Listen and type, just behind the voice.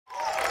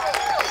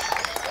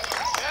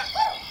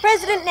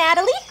President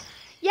Natalie?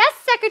 Yes,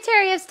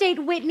 Secretary of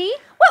State Whitney?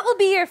 What will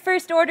be your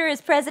first order as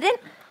president?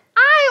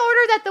 I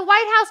order that the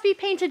White House be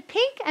painted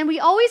pink, and we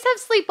always have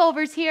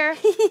sleepovers here.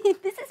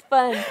 This is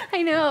fun.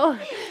 I know.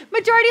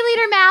 Majority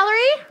Leader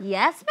Mallory?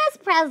 Yes, Miss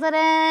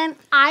President.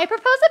 I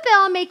propose a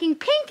bill making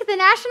pink the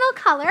national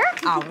color.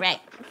 All right.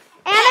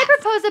 And I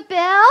propose a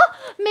bill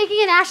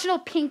making a National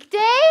Pink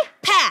Day.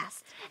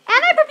 Passed.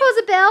 And I propose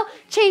a bill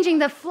changing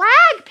the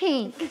flag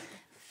pink.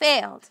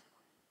 Failed.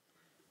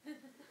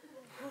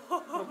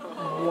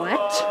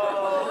 What?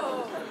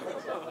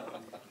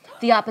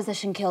 The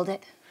opposition killed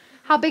it.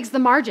 How big's the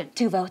margin?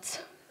 2 votes.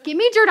 Give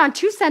me dirt on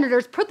 2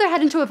 senators, put their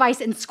head into a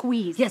vice, and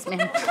squeeze. Yes,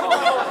 ma'am.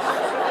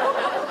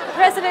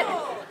 President,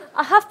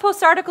 a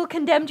HuffPost article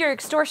condemned your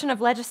extortion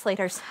of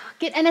legislators.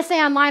 Get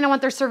NSA online. I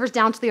want their servers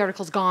down till the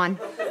article's gone.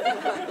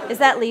 Is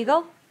that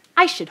legal?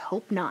 I should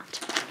hope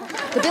not.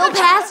 The bill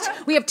passed.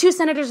 We have 2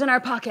 senators in our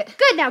pocket.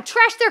 Good, now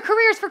trash their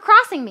careers for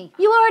crossing me.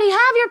 You already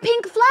have your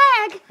pink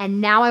flag.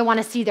 And now I want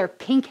to see their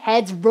pink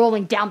heads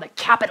rolling down the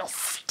Capitol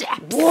steps.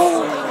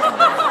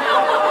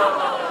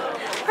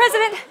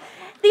 President,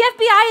 the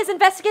FBI is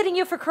investigating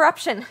you for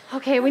corruption.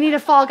 Okay, we need a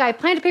fall guy.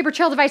 Plan to paper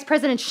trail to Vice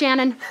President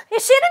Shannon.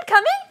 Is Shannon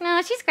coming?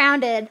 No, she's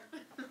grounded.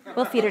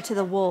 We'll feed her to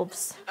the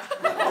wolves.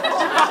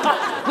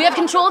 We have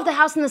control of the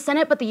House and the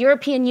Senate, but the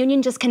European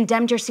Union just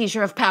condemned your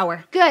seizure of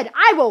power. Good.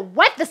 I will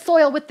wet the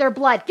soil with their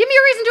blood. Give me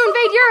a reason to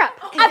invade Europe.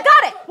 I've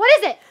got it. What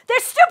is it? Their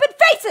stupid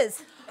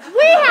faces.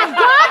 We have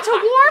gone to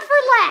war for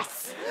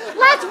less.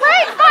 Let's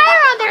rain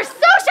fire on their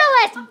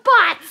socialist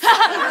butts.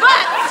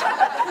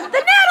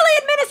 The Natalie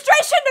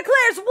administration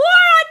declares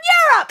war on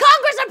Europe.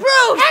 Congress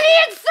approved! Any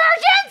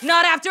insurgents?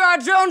 Not after our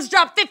drones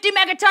drop 50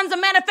 megatons of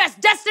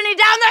manifest destiny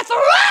down their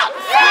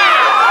throats!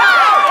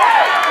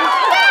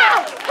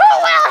 Now, who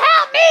will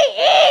help me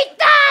eat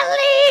the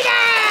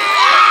leader?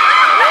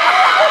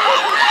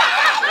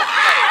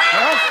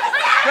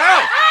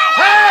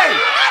 Hey!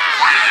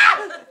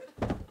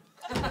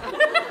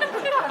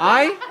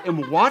 I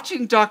am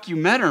watching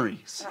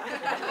documentaries.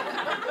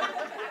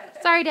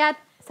 Sorry, Dad.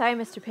 Sorry,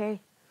 Mr. Perry.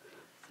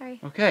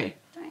 Sorry. Okay.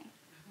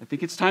 I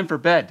think it's time for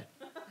bed.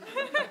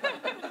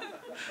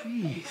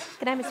 Jeez.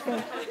 Good night, Mr.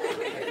 Perry.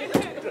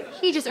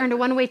 He just earned a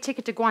one-way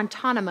ticket to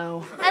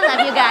Guantanamo. I love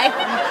you guys.